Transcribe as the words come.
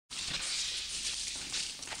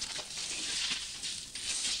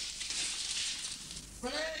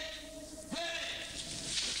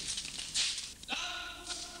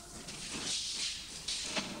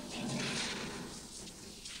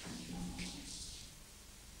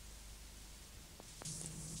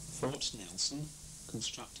Fort Nelson,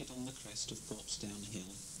 constructed on the crest of Portsdown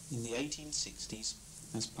Hill in the 1860s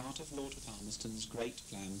as part of Lord Palmerston's great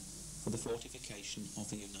plan for the fortification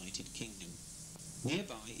of the United Kingdom.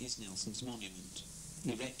 Nearby is Nelson's monument,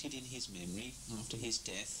 erected in his memory after his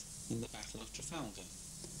death in the Battle of Trafalgar,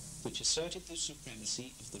 which asserted the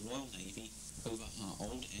supremacy of the Royal Navy over our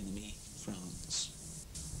old enemy, France.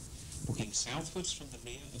 Looking southwards from the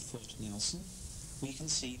rear of Fort Nelson, we can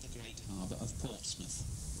see the great harbour of Portsmouth,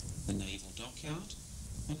 the naval dockyard,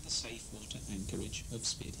 and the safe water anchorage of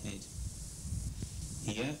Spithead.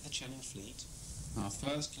 Here the Channel Fleet, our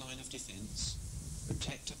first line of defence,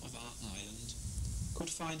 protector of our island, could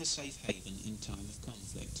find a safe haven in time of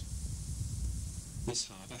conflict. This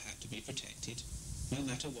harbour had to be protected, no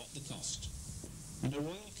matter what the cost, and a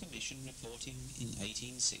Royal Commission reporting in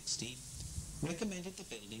 1860 recommended the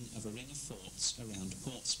building of a ring of forts around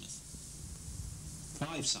Portsmouth.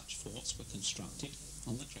 5 such forts were constructed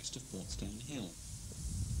on the crest of Portsdown Hill.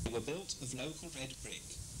 They were built of local red brick,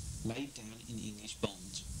 laid down in English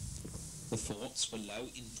bond. The forts were low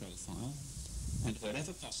in profile, and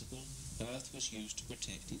wherever possible, earth was used to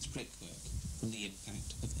protect its brickwork from the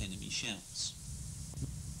impact of enemy shells.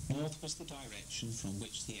 North was the direction from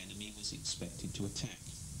which the enemy was expected to attack.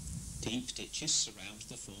 Deep ditches surround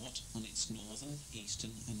the fort on its northern,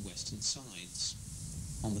 eastern and western sides.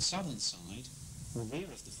 On the southern side, or rear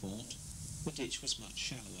of the fort, the ditch was much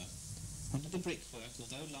shallower, and the brickwork,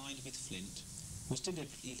 although lined with flint, was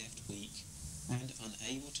deliberately left weak and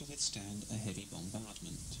unable to withstand a heavy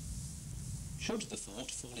bombardment. Should the fort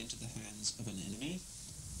fall into the hands of an enemy,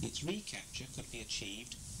 its recapture could be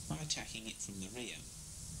achieved by attacking it from the rear.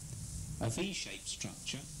 A V-shaped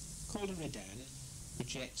structure, called a redan,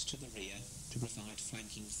 projects to the rear to provide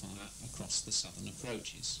flanking fire across the southern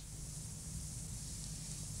approaches.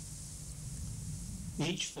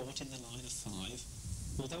 Each fort in the line of 5,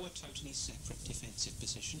 although a totally separate defensive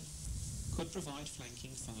position, could provide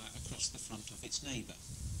flanking fire across the front of its neighbour.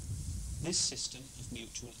 This system of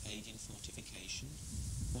mutual aid in fortification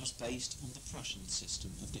was based on the Prussian system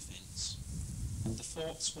of defence, and the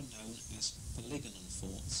forts were known as polygonal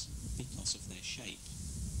forts because of their shape.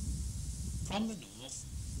 From the north,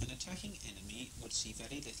 an attacking enemy would see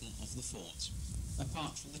very little of the fort,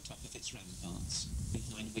 apart from the top of its ramparts,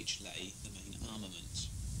 behind which lay the main armament.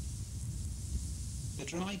 The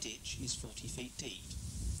dry ditch is 40 feet deep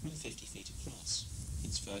and 50 feet across,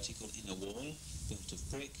 its vertical inner wall built of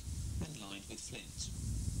brick and lined with flint.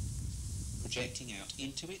 Projecting out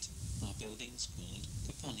into it are buildings called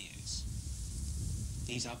caponiers.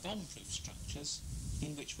 These are bomb-proof structures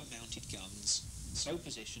in which were mounted guns so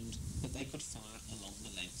positioned that they could fire along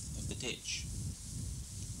the length of the ditch.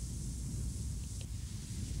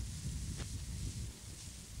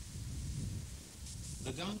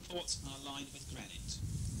 The gun ports are lined with granite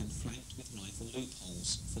and flanked with rifle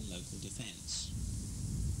loopholes for local defence.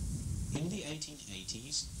 In the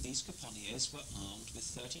 1880s, these caponiers were armed with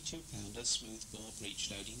 32-pounder smoothbore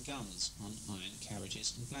breech-loading guns on iron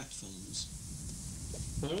carriages and platforms.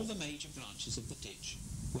 All the major branches of the ditch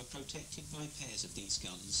were protected by pairs of these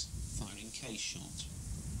guns, firing case shot.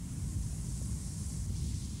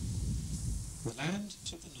 The land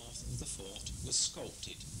to the north of the fort was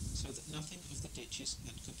sculpted so that nothing of the ditches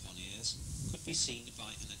and caponiers could be seen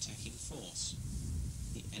by an attacking force.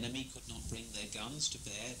 The enemy could not bring their guns to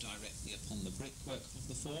bear directly upon the brickwork of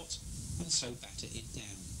the fort, and so batter it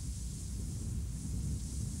down.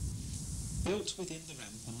 Built within the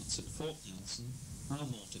ramparts at Fort Nelson are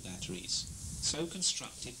mortar batteries, so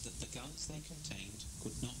constructed that the guns they contained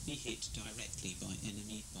could not be hit directly by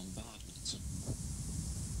enemy bombardment.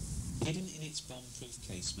 Hidden in its bomb-proof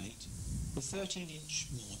casemate, the 13-inch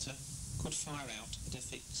mortar could fire out at a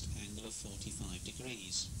fixed angle of 45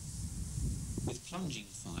 degrees. With plunging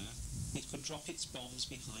fire, it could drop its bombs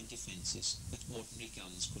behind defences that ordinary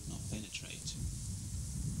guns could not penetrate.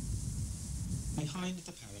 Behind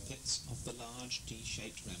the parapets of the large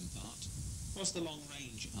D-shaped rampart was the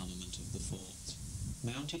long-range armament of the fort,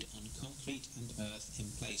 mounted on concrete and earth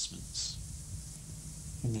emplacements.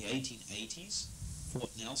 In the 1880s,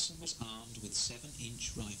 Fort Nelson was armed with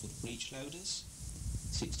 7-inch rifled breech loaders,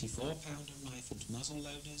 64-pounder rifled muzzle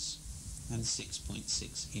loaders, and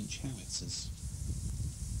 6.6-inch howitzers.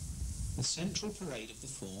 The central parade of the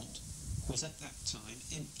fort was at that time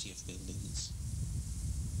empty of buildings.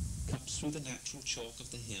 Cut through the natural chalk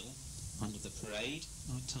of the hill, under the parade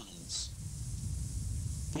are tunnels.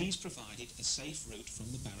 These provided a safe route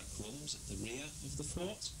from the barrack rooms at the rear of the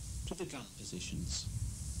fort to the gun positions.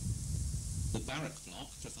 The barrack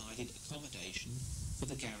block provided accommodation for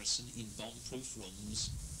the garrison in bomb-proof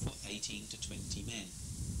rooms for 18 to 20 men.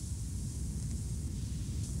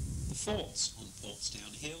 forts on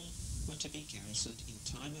Portsdown Hill were to be garrisoned in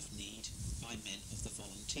time of need by men of the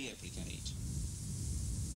Volunteer Brigade.